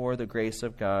but for the grace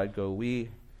of God go we.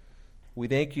 We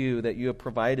thank you that you have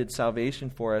provided salvation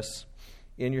for us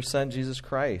in your Son, Jesus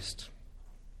Christ.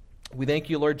 We thank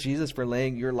you, Lord Jesus, for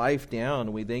laying your life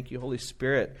down. We thank you, Holy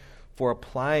Spirit, for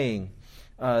applying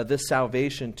this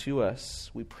salvation to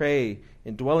us. We pray,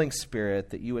 indwelling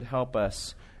Spirit, that you would help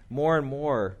us more and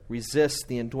more resist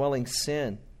the indwelling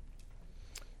sin.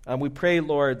 We pray,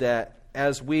 Lord, that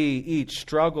as we each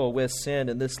struggle with sin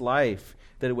in this life,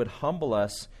 that it would humble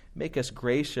us, make us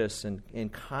gracious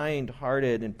and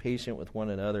kind-hearted and patient with one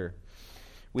another.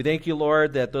 We thank you,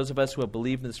 Lord, that those of us who have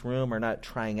believed in this room are not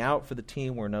trying out for the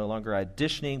team. We're no longer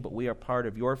auditioning, but we are part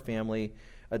of your family,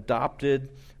 adopted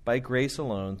by grace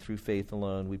alone, through faith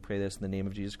alone. We pray this in the name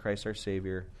of Jesus Christ, our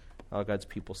Savior. All God's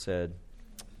people said,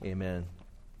 amen.